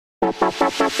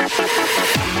Welcome,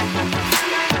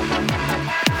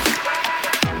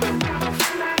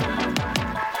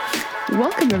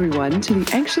 everyone, to the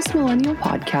Anxious Millennial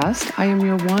Podcast. I am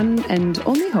your one and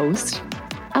only host,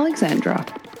 Alexandra.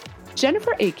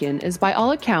 Jennifer Ahken is, by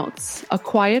all accounts, a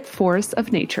quiet force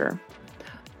of nature.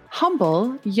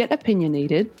 Humble, yet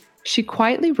opinionated, she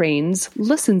quietly reigns,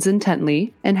 listens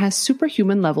intently, and has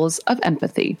superhuman levels of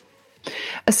empathy.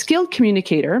 A skilled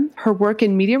communicator, her work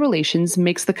in media relations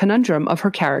makes the conundrum of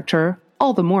her character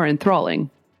all the more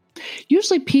enthralling.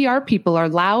 Usually PR people are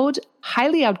loud,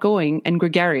 highly outgoing, and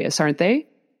gregarious, aren't they?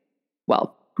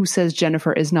 Well, who says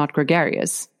Jennifer is not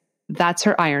gregarious? That's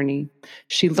her irony.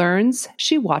 She learns,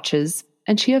 she watches,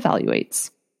 and she evaluates.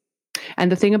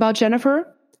 And the thing about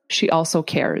Jennifer, she also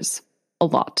cares. A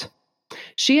lot.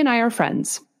 She and I are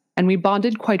friends, and we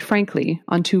bonded, quite frankly,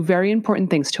 on two very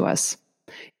important things to us: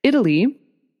 Italy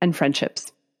and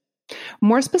friendships.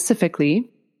 More specifically,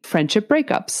 friendship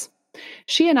breakups.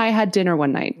 She and I had dinner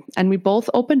one night, and we both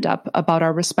opened up about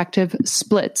our respective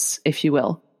splits, if you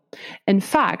will. In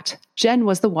fact, Jen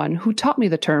was the one who taught me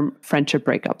the term friendship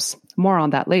breakups. More on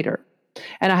that later.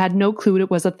 And I had no clue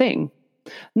it was a thing.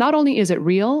 Not only is it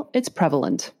real, it's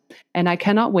prevalent. And I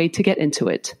cannot wait to get into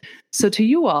it. So to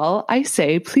you all, I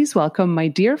say, please welcome my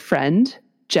dear friend,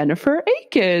 Jennifer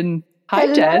Ahken. Hi,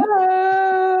 Hello. Jen.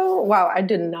 Wow, I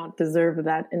did not deserve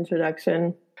that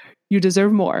introduction. You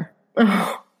deserve more.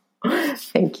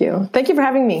 Thank you. Thank you for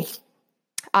having me.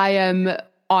 I am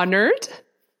honored.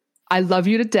 I love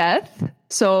you to death.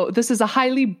 So this is a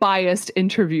highly biased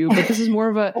interview, but this is more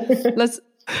of a,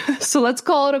 let's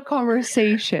call it a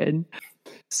conversation.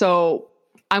 So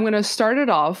I'm going to start it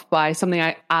off by something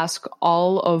I ask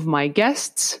all of my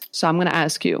guests. So I'm going to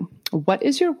ask you, what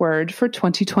is your word for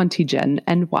 2020, Jen,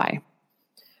 and why?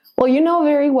 Well, you know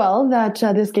very well that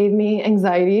this gave me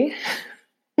anxiety.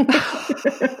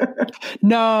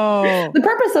 No. The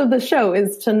purpose of the show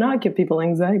is to not give people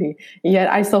anxiety. Yet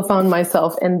I still found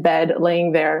myself in bed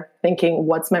laying there thinking,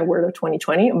 what's my word of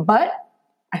 2020? But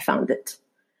I found it.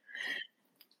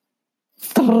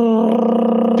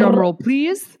 Drum roll,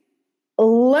 please.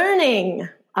 Learning.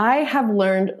 I have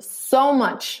learned so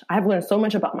much. I have learned so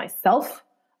much about myself,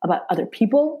 about other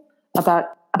people, about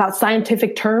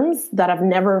scientific terms that I've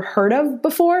never heard of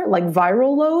before, like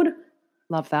viral load.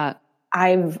 Love that.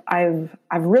 I've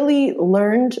really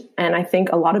learned, and I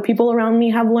think a lot of people around me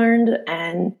have learned,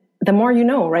 and the more you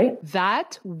know, right?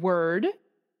 That word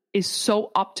is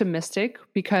so optimistic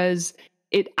because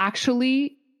it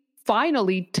actually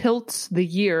finally tilts the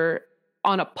year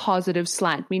on a positive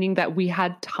slant, meaning that we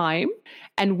had time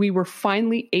and we were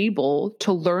finally able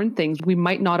to learn things we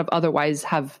might not have otherwise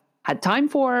have had time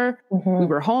for. Mm-hmm. We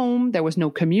were home. There was no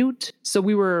commute. So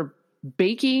we were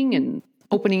baking and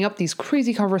opening up these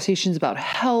crazy conversations about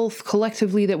health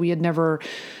collectively that we had never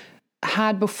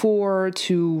had before,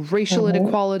 to racial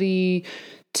inequality,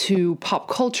 to pop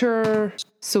culture.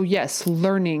 So yes,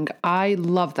 learning. I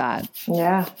love that.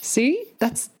 Yeah. See,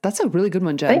 that's a really good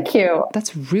one, Jen. Thank you.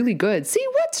 That's really good. See,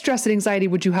 what stress and anxiety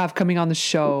would you have coming on the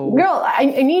show? Girl, I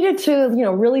needed to,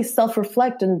 really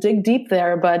self-reflect and dig deep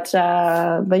there. But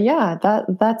yeah,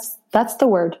 that's the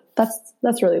word.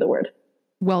 That's really the word.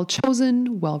 Well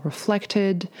chosen, well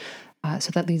reflected. So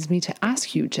that leads me to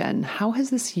ask you, Jen, how has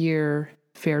this year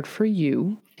fared for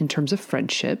you in terms of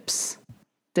friendships?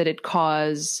 Did it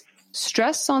cause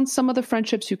stress on some of the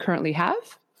friendships you currently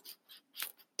have?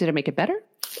 Did it make it better?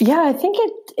 Yeah, I think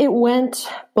it went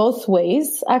both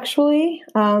ways, actually.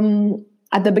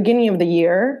 At the beginning of the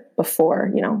year,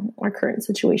 before, our current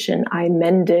situation, I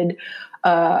mended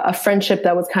a friendship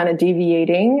that was kind of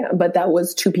deviating, but that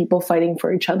was two people fighting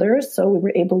for each other. So we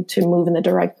were able to move in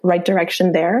the right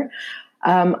direction there.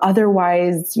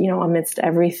 Otherwise, amidst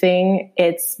everything,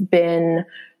 it's been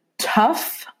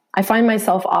tough. I find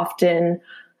myself often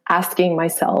asking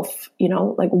myself,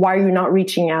 why are you not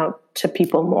reaching out to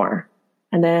people more?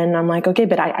 And then I'm like, okay,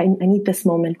 but I need this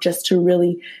moment just to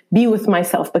really be with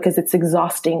myself because it's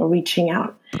exhausting reaching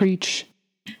out. Preach.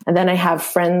 And then I have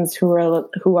friends who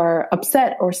are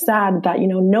upset or sad that,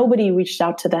 nobody reached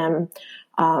out to them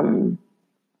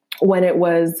when it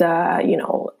was,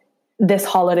 this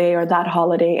holiday or that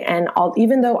holiday. And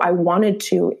even though I wanted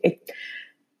to,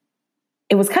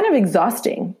 it was kind of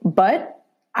exhausting, but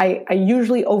I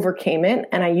usually overcame it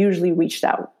and I usually reached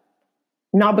out.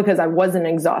 Not because I wasn't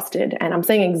exhausted. And I'm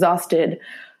saying exhausted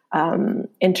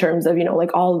in terms of,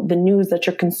 all the news that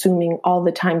you're consuming all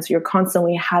the time. So you're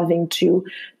constantly having to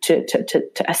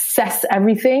assess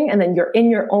everything. And then you're in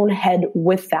your own head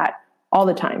with that all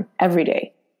the time, every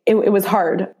day. it was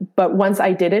hard. But once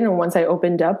I did it and once I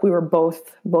opened up, we were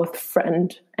both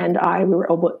friend and we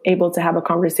were able to have a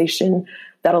conversation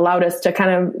that allowed us to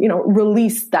kind of,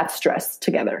 release that stress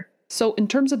together. So in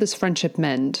terms of this friendship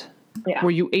mend,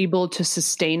 were you able to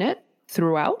sustain it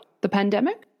throughout the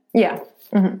pandemic? Yeah.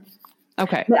 Mm-hmm.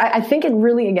 Okay. But I think it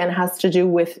really, again, has to do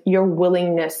with your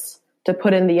willingness to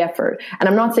put in the effort. And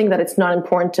I'm not saying that it's not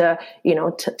important to,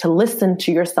 to listen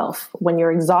to yourself when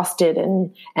you're exhausted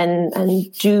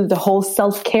and do the whole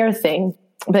self-care thing.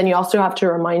 But then you also have to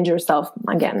remind yourself,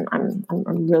 again,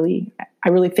 I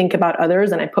really think about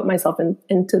others and I put myself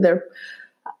into their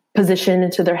position,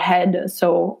 into their head.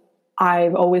 So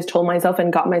I've always told myself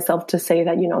and got myself to say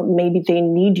that, maybe they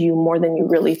need you more than you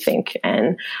really think.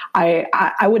 And I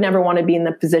would never want to be in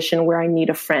the position where I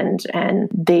need a friend and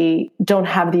they don't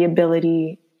have the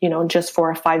ability, just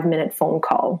for a 5-minute phone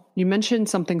call. You mentioned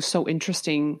something so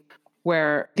interesting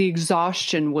where the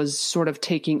exhaustion was sort of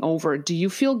taking over. Do you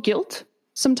feel guilt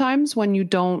sometimes when you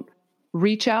don't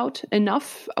reach out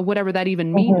enough, whatever that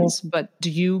even means? Mm-hmm. But do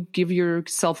you give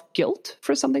yourself guilt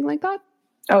for something like that?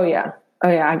 Oh, yeah.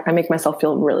 I make myself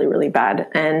feel really, really bad.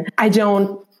 And I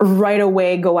don't right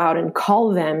away go out and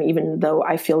call them, even though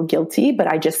I feel guilty, but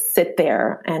I just sit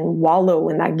there and wallow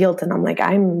in that guilt. And I'm like,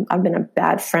 I've been a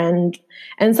bad friend.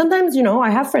 And sometimes, I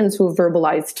have friends who have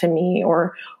verbalized to me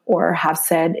or have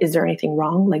said, is there anything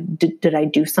wrong? Like, did I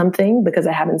do something? Because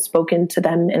I haven't spoken to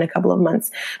them in a couple of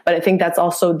months. But I think that's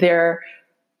also their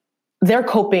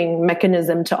coping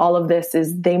mechanism to all of this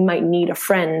is they might need a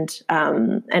friend,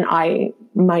 and I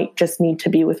might just need to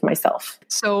be with myself.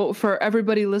 So for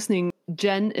everybody listening,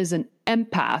 Jen is an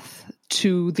empath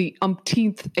to the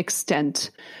umpteenth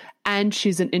extent, and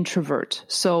she's an introvert.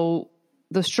 So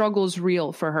the struggle is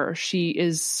real for her. She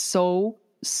is so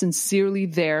sincerely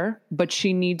there, but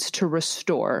she needs to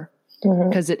restore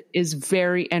because it is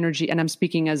very energy. And I'm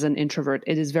speaking as an introvert.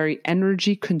 It is very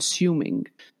energy consuming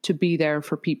to be there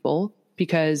for people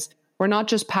because we're not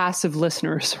just passive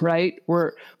listeners, right?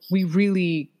 We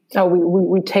really... Oh,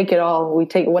 we take it all. We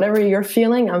take whatever you're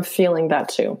feeling. I'm feeling that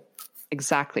too.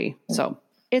 Exactly. So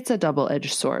it's a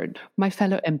double-edged sword. My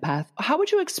fellow empath, how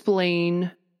would you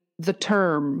explain the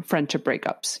term friendship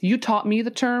breakups? You taught me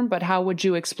the term, but how would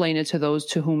you explain it to those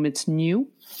to whom it's new?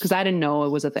 Because I didn't know it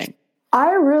was a thing.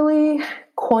 I really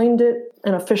coined it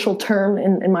an official term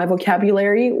in my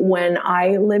vocabulary when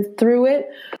I lived through it.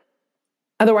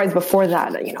 Otherwise, before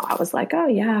that, I was like, oh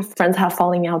yeah, friends have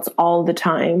falling outs all the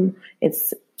time.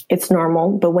 It's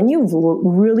normal. But when you've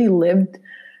really lived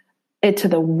it to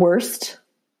the worst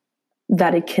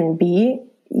that it can be,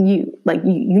 you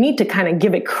need to kind of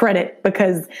give it credit,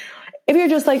 because if you're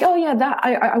just like, oh yeah, that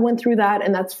I went through that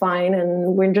and that's fine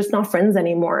and we're just not friends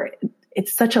anymore,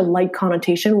 it's such a light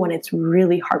connotation when it's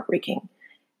really heartbreaking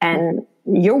and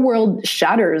your world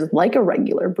shatters like a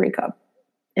regular breakup.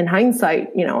 In hindsight,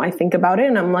 I think about it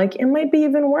and I'm like, it might be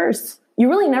even worse. You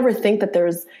really never think that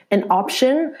there's an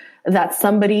option that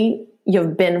somebody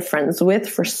you've been friends with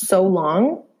for so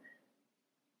long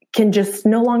can just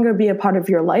no longer be a part of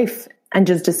your life and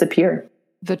just disappear.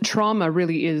 The trauma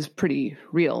really is pretty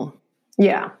real.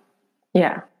 Yeah.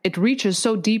 Yeah. It reaches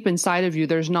so deep inside of you.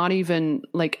 There's not even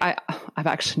I've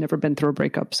actually never been through a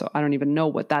breakup, so I don't even know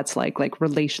what that's like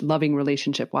loving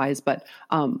relationship wise, but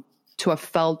to have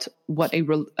felt what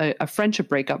a friendship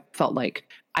breakup felt like,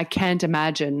 I can't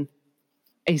imagine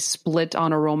a split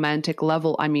on a romantic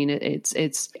level. I mean,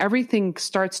 it's everything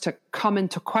starts to come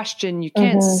into question. You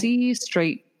can't see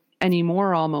straight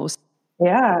anymore almost.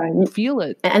 Yeah. You feel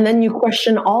it. And then you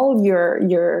question all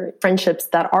your friendships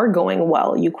that are going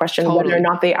well. You question whether or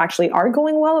not they actually are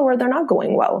going well or they're not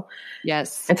going well.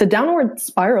 Yes. It's a downward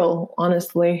spiral,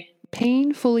 honestly.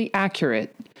 Painfully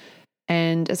accurate.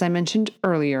 And as I mentioned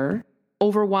earlier,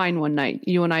 over wine one night,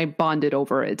 you and I bonded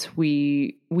over it.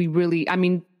 We really,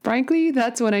 frankly,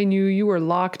 that's when I knew you were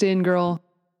locked in, girl.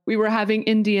 We were having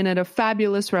Indian at a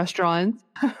fabulous restaurant.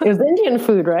 It was Indian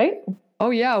food, right? Oh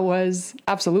yeah, it was.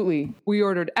 Absolutely. We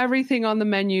ordered everything on the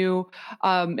menu.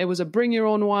 It was a bring your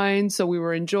own wine. So we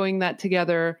were enjoying that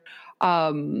together.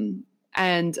 And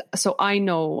so I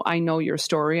know your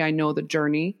story. I know the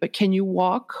journey, but can you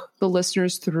walk the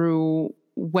listeners through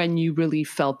when you really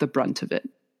felt the brunt of it?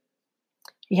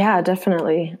 Yeah,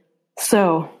 definitely.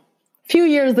 So a few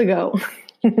years ago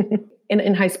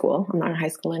in high school, I'm not in high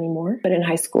school anymore, but in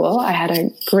high school, I had a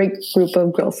great group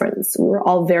of girlfriends. We were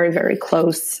all very, very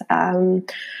close,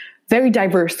 very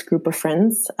diverse group of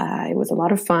friends. It was a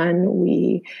lot of fun.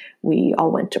 We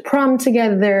all went to prom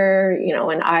together,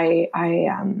 and I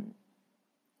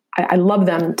love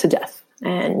them to death.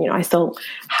 And, I still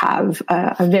have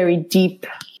a very deep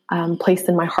place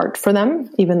in my heart for them,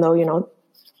 even though,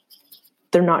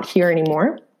 they're not here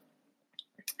anymore.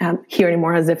 Here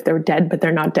anymore as if they're dead, but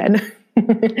they're not dead.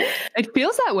 It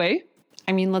feels that way.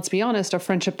 I mean, let's be honest, a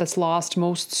friendship that's lost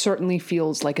most certainly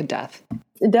feels like a death.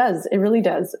 It does. It really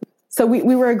does. So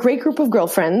we were a great group of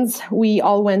girlfriends. We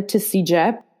all went to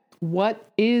CEGEP.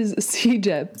 What is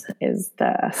CEGEP? Is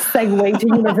the segue to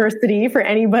university for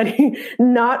anybody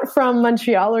not from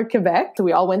Montreal or Quebec.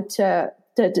 We all went to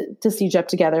CEGEP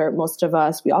together, most of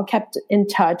us. We all kept in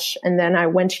touch. And then I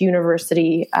went to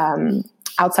university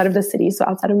outside of the city, so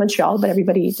outside of Montreal, but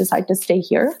everybody decided to stay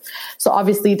here. So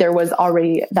obviously there was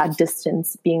already that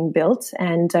distance being built.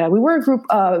 And we were a group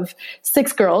of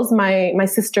 6 girls. My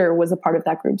sister was a part of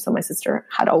that group. So my sister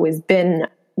had always been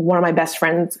one of my best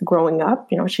friends growing up.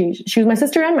 You know, she was my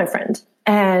sister and my friend.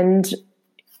 And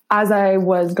as I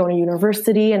was going to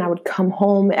university and I would come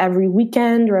home every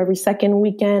weekend or every second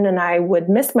weekend, and I would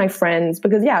miss my friends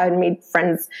because, yeah, I made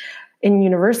friends in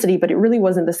university, but it really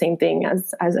wasn't the same thing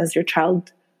as your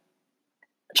childhood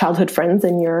friends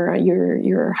and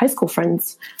your high school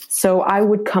friends. So I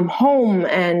would come home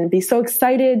and be so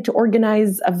excited to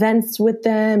organize events with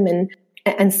them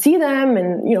and see them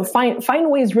and, you know, find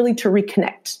ways really to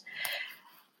reconnect.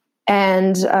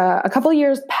 And a couple of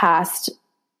years passed,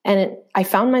 and I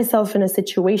found myself in a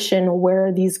situation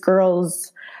where these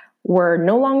girls were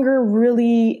no longer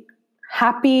really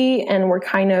happy and were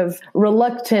kind of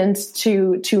reluctant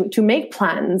to make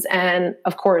plans. And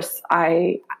of course,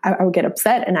 I would get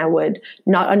upset and I would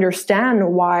not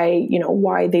understand why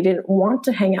they didn't want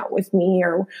to hang out with me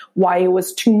or why it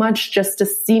was too much just to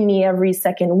see me every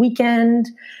second weekend.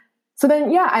 So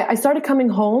then, yeah, I started coming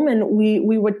home and we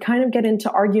would kind of get into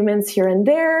arguments here and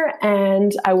there.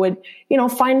 And I would,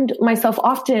 find myself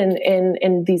often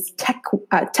in these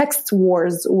text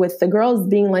wars with the girls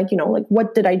being like,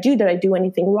 what did I do? Did I do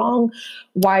anything wrong?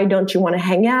 Why don't you want to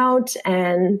hang out?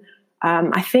 And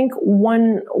I think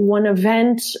one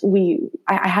event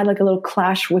I had like a little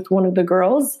clash with one of the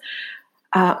girls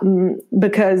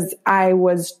because I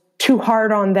was too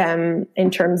hard on them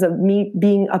in terms of me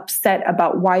being upset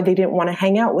about why they didn't want to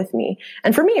hang out with me.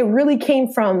 And for me, it really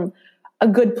came from a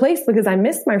good place because I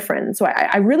missed my friends. So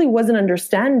I really wasn't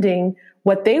understanding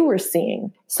what they were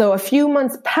seeing. So a few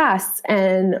months passed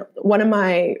and one of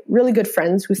my really good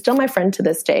friends, who's still my friend to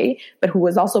this day, but who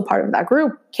was also part of that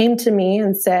group, came to me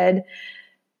and said,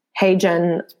 "Hey,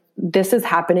 Jen, this is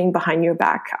happening behind your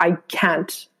back. I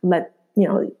can't let,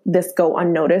 this go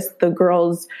unnoticed. The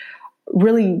girls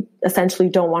really essentially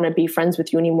don't want to be friends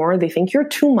with you anymore. They think you're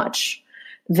too much.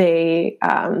 They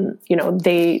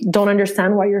don't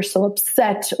understand why you're so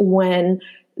upset when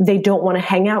they don't want to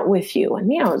hang out with you."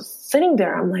 And I was sitting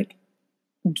there, I'm like,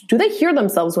 do they hear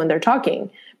themselves when they're talking?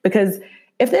 Because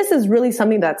if this is really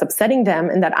something that's upsetting them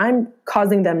and that I'm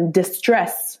causing them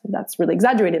distress, that's really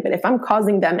exaggerated, but if I'm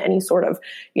causing them any sort of,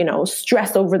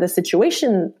 stress over the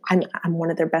situation, I'm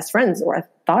one of their best friends, or I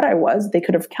thought I was. They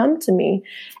could have come to me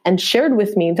and shared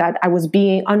with me that I was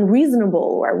being unreasonable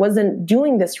or I wasn't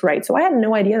doing this right. So I had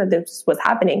no idea that this was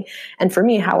happening. And for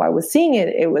me, how I was seeing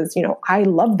it, it was, I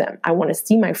love them. I want to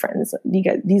see my friends.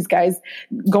 These guys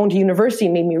going to university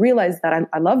made me realize that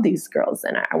I love these girls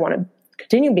and I want to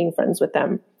continue being friends with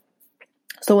them.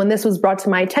 So when this was brought to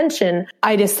my attention,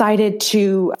 I decided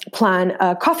to plan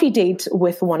a coffee date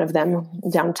with one of them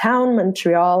downtown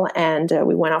Montreal, and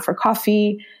we went out for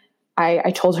coffee.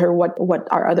 I told her what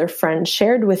our other friend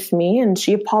shared with me, and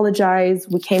she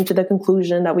apologized. We came to the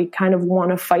conclusion that we kind of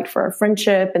want to fight for our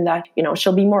friendship and that,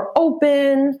 she'll be more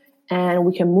open and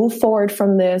we can move forward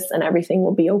from this and everything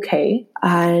will be okay.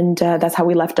 And that's how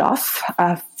we left off.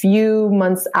 A few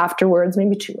months afterwards,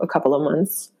 maybe a couple of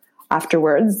months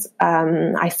afterwards,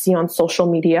 I see on social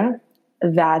media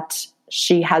that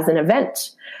she has an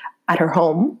event at her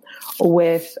home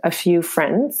with a few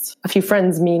friends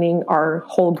meaning our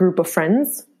whole group of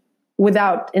friends,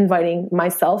 without inviting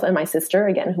myself and my sister,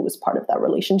 again, who was part of that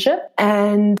relationship.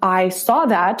 And I saw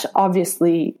that,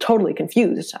 obviously totally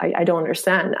confused. I don't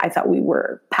understand. I thought we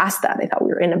were past that. I thought we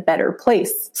were in a better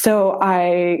place. So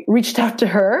I reached out to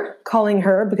her, calling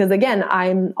her, because again,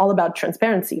 I'm all about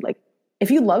transparency. Like, if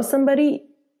you love somebody,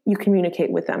 you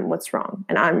communicate with them what's wrong.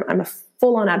 And I'm a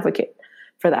full-on advocate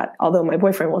for that. Although my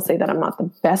boyfriend will say that I'm not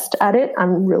the best at it.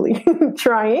 I'm really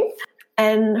trying.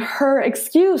 And her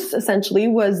excuse essentially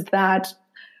was that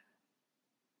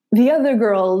the other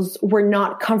girls were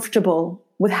not comfortable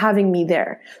with having me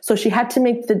there. So she had to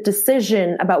make the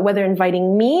decision about whether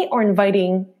inviting me or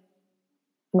inviting,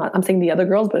 I'm saying the other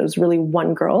girls, but it was really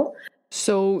one girl.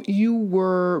 So you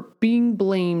were being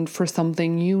blamed for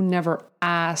something you never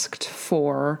asked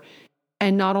for.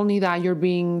 And not only that, you're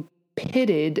being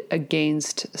pitted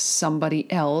against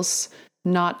somebody else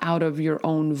not out of your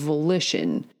own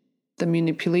volition. The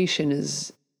manipulation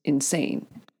is insane.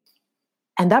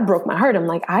 And that broke my heart. I'm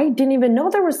like, I didn't even know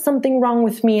there was something wrong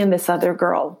with me and this other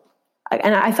girl.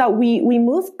 And I thought we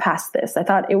moved past this. I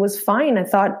thought it was fine. I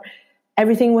thought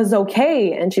everything was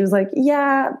okay. And she was like,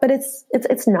 yeah, but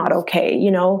it's not okay. You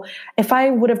know, if I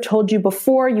would have told you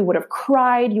before, you would have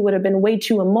cried, you would have been way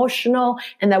too emotional,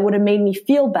 and that would have made me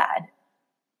feel bad.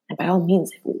 And by all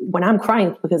means, when I'm crying,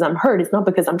 it's because I'm hurt. It's not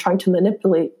because I'm trying to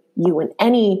manipulate you in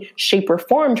any shape or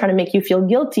form, trying to make you feel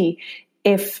guilty.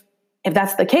 If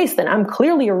that's the case, then I'm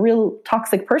clearly a real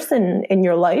toxic person in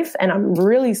your life. And I'm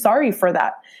really sorry for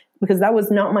that, because that was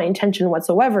not my intention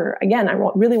whatsoever. Again, I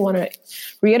really want to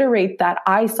reiterate that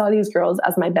I saw these girls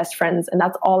as my best friends. And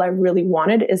that's all I really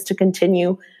wanted, is to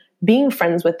continue being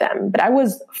friends with them. But I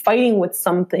was fighting with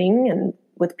something and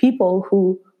with people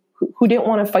who didn't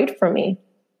want to fight for me.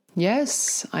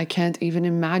 Yes, I can't even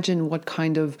imagine what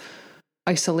kind of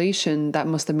isolation that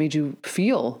must have made you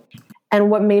feel. And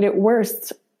what made it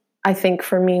worse, I think,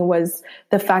 for me, was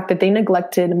the fact that they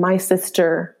neglected my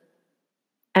sister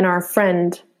and our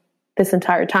friend this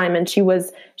entire time. And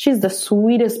she's the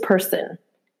sweetest person.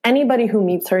 Anybody who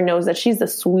meets her knows that she's the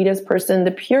sweetest person,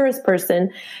 the purest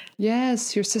person.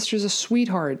 Yes, your sister's a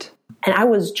sweetheart. And I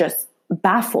was just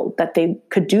baffled that they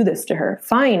could do this to her.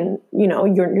 Fine, you know,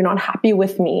 you're not happy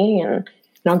with me and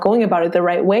not going about it the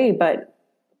right way, but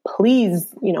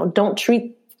please, you know, don't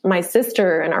treat my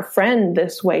sister and our friend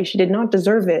this way. She did not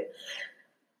deserve it.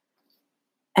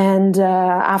 And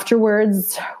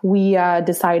afterwards, we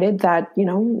decided that, you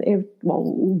know,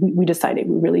 we decided,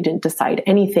 we really didn't decide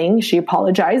anything. She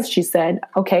apologized. She said,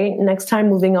 okay, next time,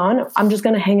 moving on, I'm just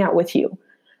going to hang out with you.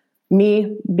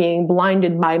 Me being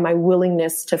blinded by my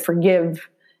willingness to forgive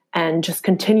and just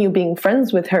continue being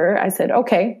friends with her, I said,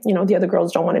 okay, you know, the other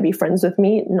girls don't want to be friends with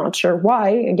me. Not sure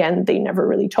why. Again, they never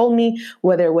really told me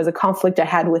whether it was a conflict I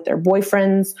had with their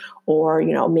boyfriends or,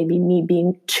 you know, maybe me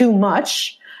being too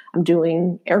much. I'm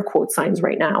doing air quote signs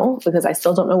right now because I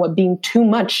still don't know what being too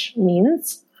much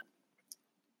means.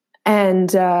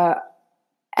 And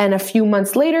a few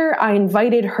months later, I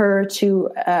invited her to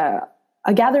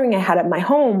a gathering I had at my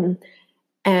home,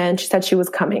 and she said she was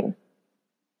coming.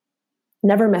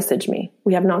 Never messaged me.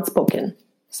 We have not spoken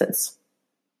since.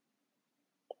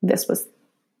 This was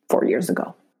 4 years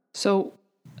ago. So,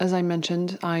 as I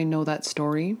mentioned, I know that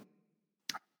story.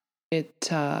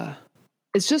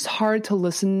 It's just hard to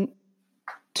listen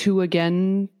to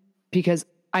again, because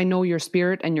I know your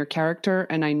spirit and your character,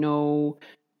 and I know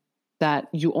that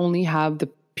you only have the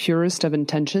purest of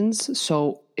intentions.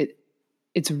 So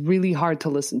it's really hard to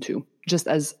listen to, just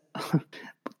as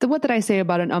what did I say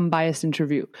about an unbiased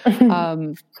interview?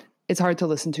 It's hard to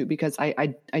listen to because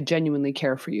I genuinely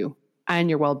care for you and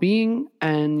your well-being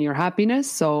and your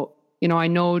happiness. So, you know, I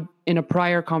know in a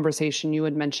prior conversation, you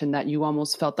had mentioned that you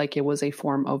almost felt like it was a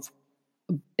form of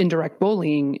indirect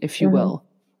bullying, if you will.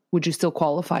 Would you still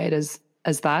qualify it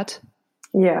as that?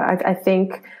 Yeah, I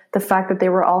think the fact that they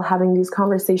were all having these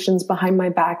conversations behind my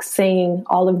back, saying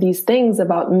all of these things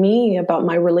about me, about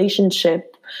my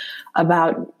relationship,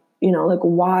 about, you know, like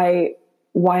why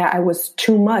I was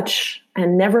too much,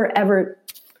 and never ever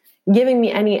giving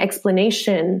me any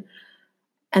explanation,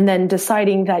 and then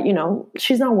deciding that, you know,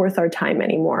 she's not worth our time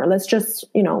anymore. Let's just,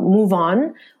 you know, move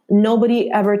on. Nobody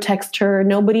ever text her.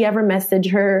 Nobody ever message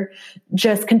her.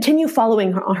 Just continue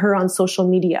following her on social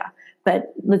media.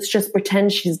 But let's just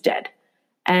pretend she's dead.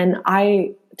 And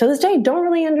I, to this day, don't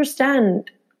really understand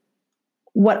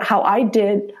how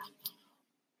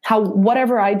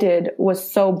whatever I did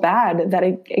was so bad that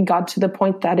it got to the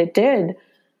point that it did.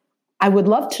 I would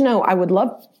love to know. I would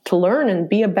love to learn and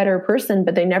be a better person,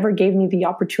 but they never gave me the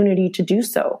opportunity to do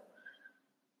so.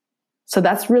 So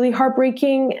that's really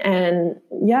heartbreaking. And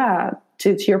yeah,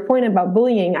 to your point about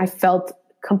bullying, I felt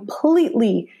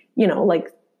completely, you know,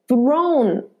 like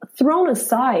thrown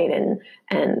aside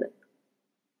and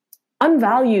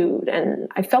unvalued. And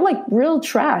I felt like real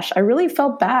trash. I really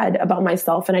felt bad about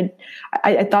myself. And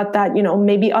I thought that, you know,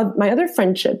 maybe my other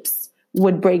friendships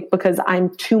would break because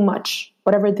I'm too much,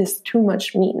 whatever this too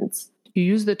much means. You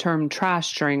used the term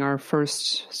trash during our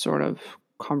first sort of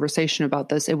conversation about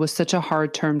this. It was such a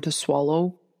hard term to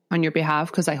swallow on your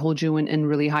behalf because I hold you in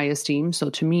really high esteem. So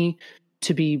to me,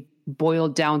 to be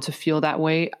boiled down to feel that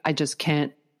way, I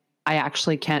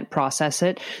actually can't process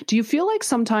it. Do you feel like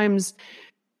sometimes,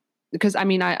 because I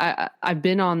mean, I've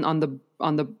been on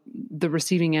the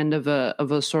receiving end of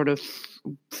a sort of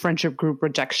friendship group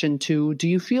rejection too. Do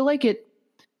you feel like it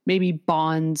maybe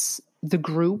bonds the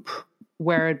group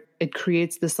where it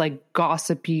creates this like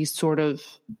gossipy sort of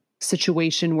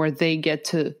situation where they get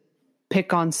to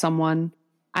pick on someone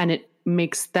and it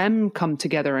makes them come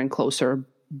together and closer.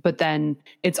 But then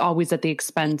it's always at the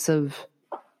expense of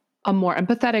a more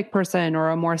empathetic person or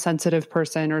a more sensitive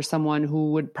person or someone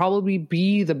who would probably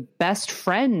be the best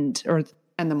friend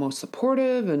and the most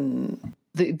supportive and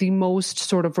the most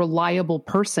sort of reliable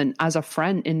person as a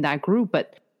friend in that group.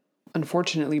 But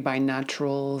unfortunately, by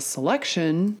natural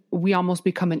selection, we almost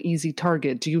become an easy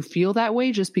target. Do you feel that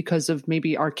way just because of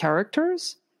maybe our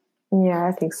characters? Yeah,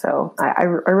 I think so. I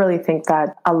really think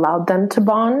that allowed them to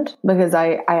bond because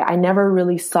I never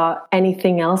really saw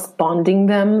anything else bonding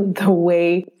them the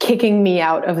way kicking me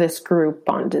out of this group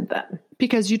bonded them.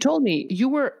 Because you told me you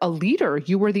were a leader,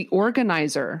 you were the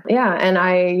organizer. Yeah, and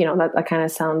that kind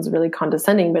of sounds really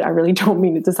condescending, but I really don't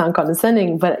mean it to sound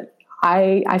condescending, but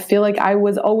I feel like I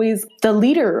was always the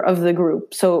leader of the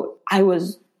group. So I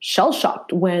was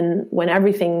shell-shocked when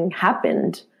everything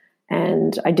happened.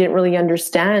 And I didn't really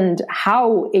understand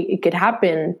how it could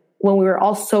happen when we were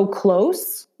all so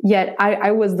close. Yet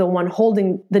I was the one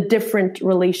holding the different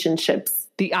relationships.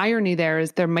 The irony there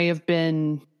is there may have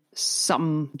been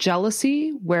some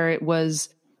jealousy where it was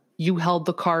you held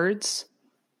the cards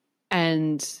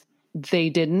and they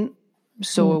didn't.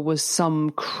 So it was some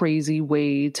crazy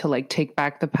way to like take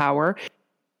back the power.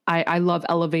 I love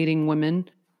elevating women,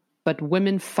 but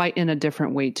women fight in a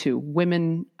different way too.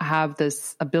 Women have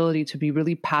this ability to be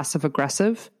really passive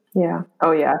aggressive. Yeah.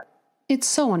 Oh yeah. It's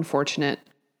so unfortunate.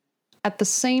 At the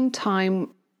same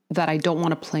time that I don't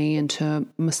want to play into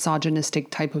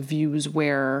misogynistic type of views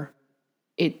where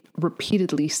it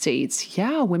repeatedly states,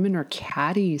 yeah, women are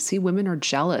catty. See, women are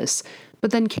jealous. But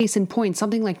then case in point,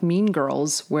 something like Mean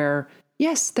Girls, where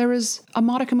yes, there is a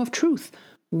modicum of truth.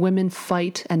 Women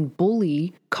fight and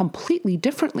bully completely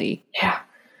differently. Yeah.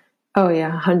 Oh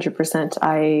yeah, 100%.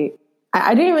 I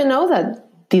didn't even know that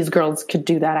these girls could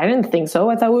do that. I didn't think so.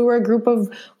 I thought we were a group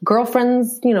of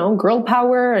girlfriends, girl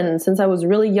power. And since I was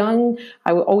really young,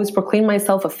 I would always proclaim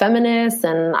myself a feminist.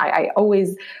 And I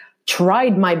always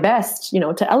tried my best,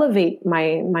 to elevate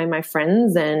my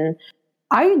friends. And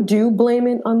I do blame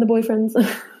it on the boyfriends.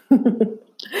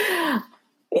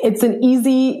 It's an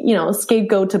easy,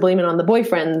 scapegoat to blame it on the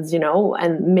boyfriends,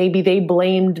 and maybe they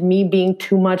blamed me being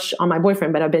too much on my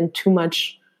boyfriend, but I've been too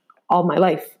much all my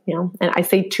life, and I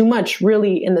say too much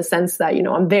really in the sense that,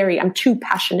 I'm too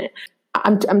passionate.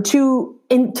 I'm too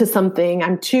into something.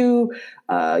 I'm too,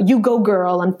 you go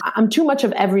girl. I'm too much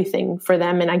of everything for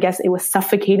them. And I guess it was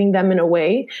suffocating them in a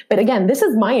way. But again, this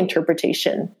is my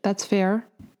interpretation. That's fair.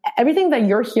 Everything that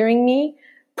you're hearing me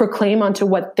proclaim onto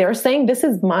what they're saying, this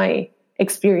is my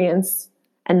experience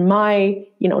and my,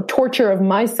 torture of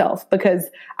myself, because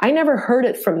I never heard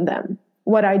it from them,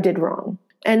 what I did wrong.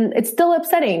 And it's still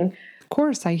upsetting. Of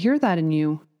course, I hear that in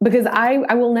you. Because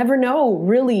I will never know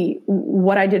really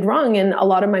what I did wrong. And a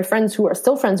lot of my friends who are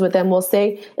still friends with them will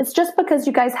say, it's just because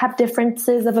you guys have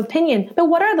differences of opinion. But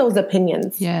what are those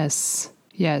opinions? Yes.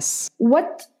 Yes.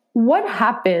 What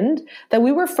happened that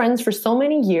we were friends for so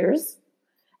many years?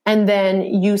 And then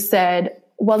you said,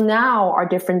 well, now our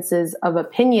differences of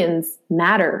opinions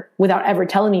matter, without ever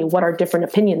telling me what our different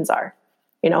opinions are.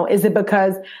 Is it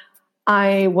because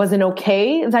I wasn't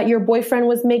okay that your boyfriend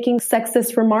was making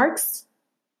sexist remarks?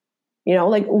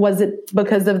 Was it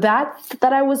because of that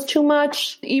I was too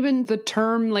much? Even the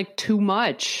term too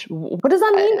much. What does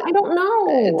that mean? I don't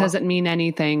know. It doesn't mean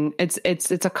anything. It's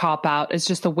a cop out. It's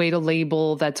just a way to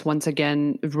label that's once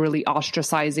again really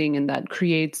ostracizing and that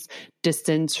creates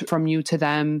distance from you to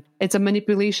them. It's a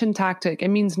manipulation tactic. It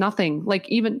means nothing.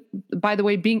 Even, by the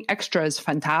way, being extra is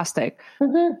fantastic.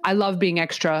 Mm-hmm. I love being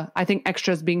extra. I think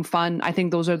extra is being fun. I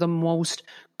think those are the most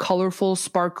colorful,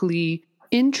 sparkly,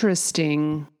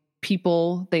 interesting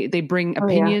people. They bring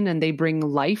opinion and they bring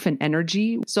life and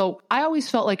energy. So I always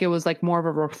felt like it was more of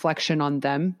a reflection on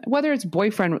them, whether it's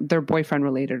their boyfriend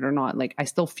related or not. I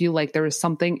still feel like there is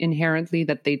something inherently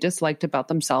that they disliked about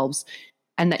themselves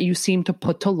and that you seem to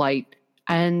put to light,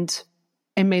 and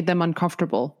it made them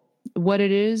uncomfortable. What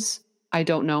it is, I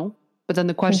don't know. But then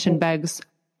the question begs,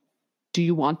 do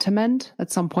you want to mend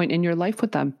at some point in your life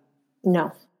with them?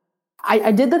 No.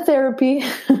 I did the therapy.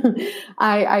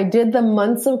 I did the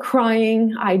months of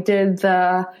crying. I did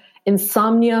the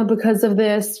insomnia because of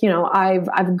this.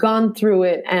 I've gone through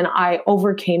it and I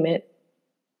overcame it.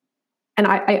 And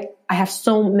I have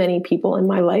so many people in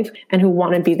my life and who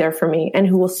want to be there for me and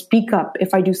who will speak up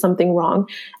if I do something wrong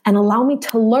and allow me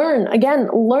to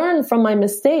learn from my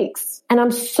mistakes. And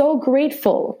I'm so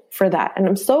grateful for that. And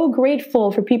I'm so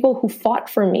grateful for people who fought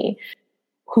for me,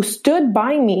 who stood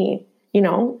by me,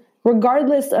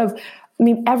 regardless of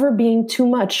me ever being too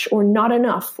much or not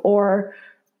enough or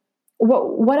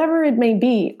whatever it may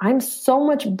be. I'm so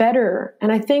much better.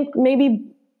 And I think maybe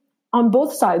on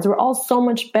both sides, we're all so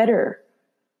much better.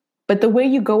 But the way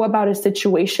you go about a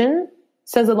situation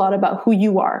says a lot about who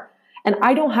you are. And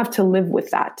I don't have to live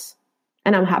with that.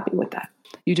 And I'm happy with that.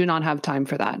 You do not have time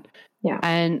for that. Yeah.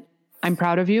 And I'm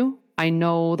proud of you. I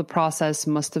know the process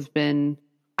must have been,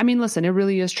 I mean, listen, it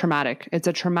really is traumatic. It's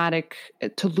a traumatic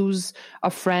to lose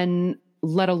a friend,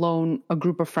 let alone a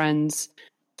group of friends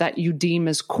that you deem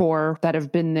as core, that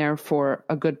have been there for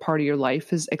a good part of your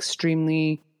life, is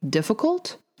extremely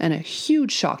difficult and a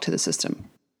huge shock to the system.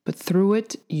 But through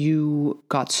it, you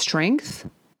got strength.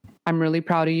 I'm really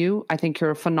proud of you. I think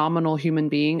you're a phenomenal human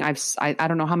being. I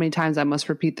don't know how many times I must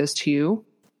repeat this to you.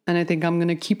 And I think I'm going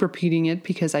to keep repeating it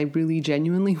because I really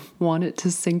genuinely want it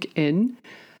to sink in.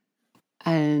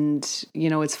 And, you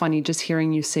know, it's funny just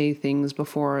hearing you say things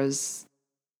before, as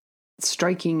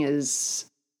striking as,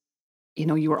 you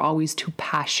know, you were always too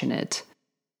passionate.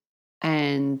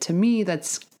 And to me,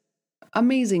 that's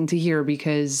amazing to hear,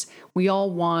 because we all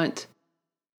want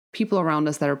people around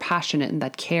us that are passionate and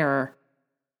that care.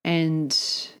 And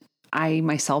I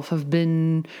myself have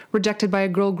been rejected by a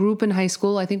girl group in high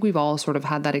school. I think we've all sort of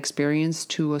had that experience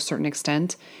to a certain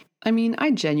extent. I mean,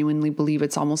 I genuinely believe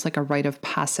it's almost like a rite of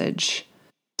passage,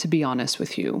 to be honest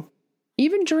with you.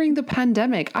 Even during the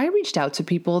pandemic, I reached out to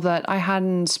people that I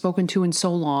hadn't spoken to in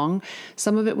so long.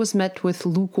 Some of it was met with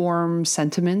lukewarm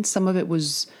sentiments. Some of it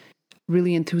was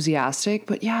really enthusiastic.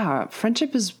 But yeah,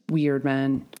 friendship is weird,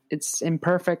 man. It's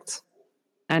imperfect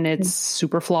and it's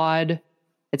super flawed.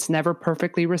 It's never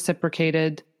perfectly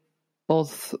reciprocated.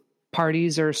 Both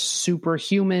parties are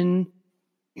superhuman,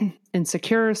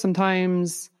 insecure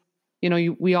sometimes. You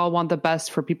know, we all want the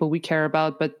best for people we care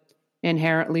about, but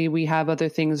inherently we have other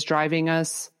things driving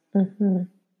us. Mm-hmm.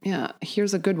 Yeah,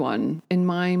 here's a good one. In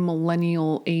my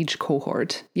millennial age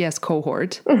cohort, yes,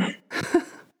 cohort,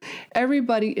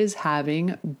 everybody is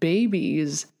having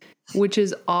babies, which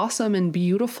is awesome and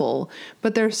beautiful,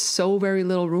 but there's so very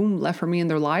little room left for me in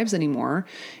their lives anymore.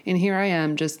 And here I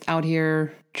am, just out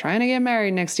here trying to get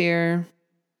married next year.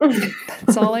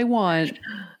 That's all I want.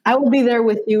 I will be there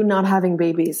with you not having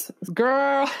babies.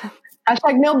 Girl.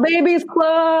 Hashtag no babies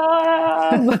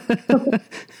club.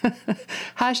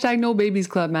 Hashtag no babies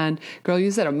club, man. Girl,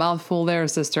 you said a mouthful there,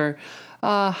 sister.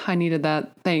 I needed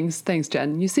that. Thanks,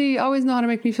 Jen. You see, always know how to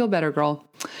make me feel better, girl.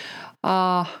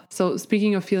 So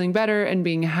speaking of feeling better and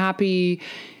being happy,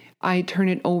 I turn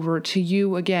it over to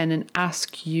you again and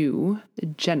ask you,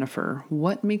 Jennifer,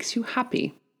 what makes you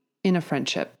happy in a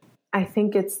friendship? I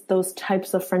think it's those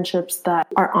types of friendships that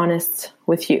are honest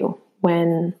with you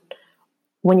when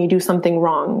you do something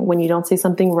wrong, when you don't say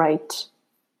something right.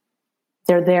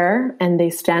 They're there and they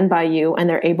stand by you and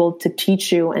they're able to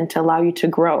teach you and to allow you to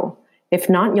grow. If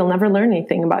not, you'll never learn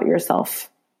anything about yourself.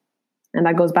 And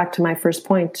that goes back to my first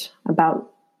point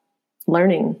about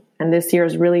learning. And this year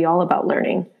is really all about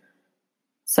learning.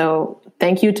 So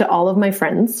thank you to all of my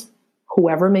friends,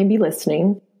 whoever may be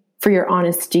listening, for your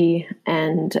honesty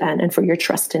and for your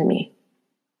trust in me.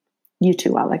 You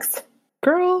too, Alex.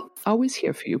 Girl, always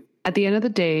here for you. At the end of the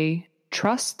day,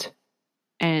 trust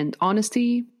and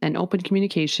honesty and open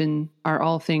communication are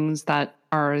all things that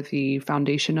are the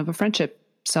foundation of a friendship.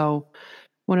 So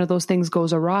when one of those things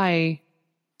goes awry,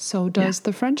 so does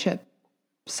the friendship.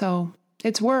 So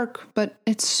it's work, but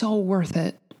it's so worth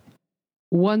it.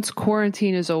 Once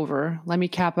quarantine is over, let me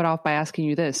cap it off by asking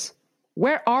you this.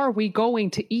 Where are we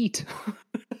going to eat?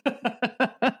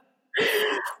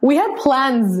 We had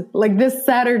plans like this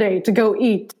Saturday to go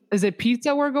eat. Is it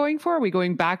pizza we're going for? Are we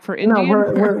going back for Indian? No,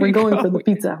 we're going for the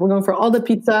pizza. We're going for all the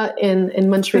pizza in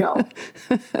Montreal.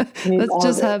 Let's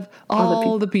just have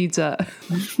all the pizza.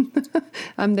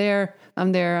 I'm there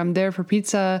for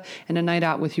pizza and a night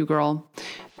out with you, girl.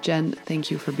 Jen,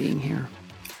 thank you for being here.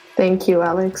 Thank you,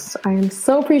 Alex. I am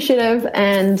so appreciative,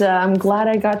 and I'm glad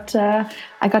I got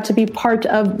to be part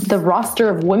of the roster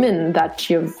of women that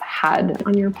you've had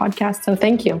on your podcast. So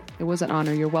thank you. It was an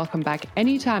honor. You're welcome back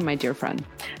anytime, my dear friend.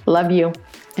 Love you.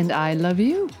 And I love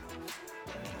you.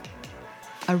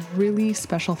 A really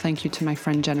special thank you to my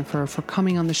friend Jennifer for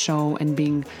coming on the show and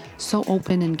being so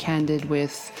open and candid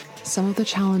with some of the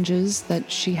challenges that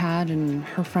she had in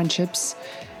her friendships.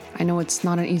 I know it's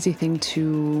not an easy thing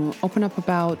to open up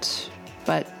about,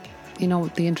 but you know,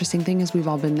 the interesting thing is we've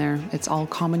all been there. It's all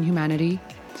common humanity.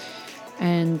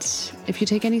 And if you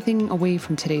take anything away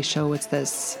from today's show, it's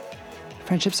this.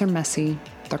 Friendships are messy.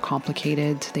 They're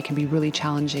complicated. They can be really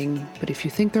challenging. But if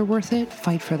you think they're worth it,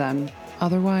 fight for them.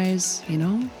 Otherwise, you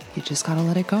know, you just gotta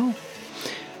let it go.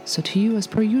 So to you, as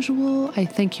per usual, I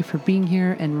thank you for being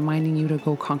here and reminding you to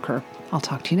go conquer. I'll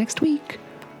talk to you next week.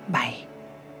 Bye.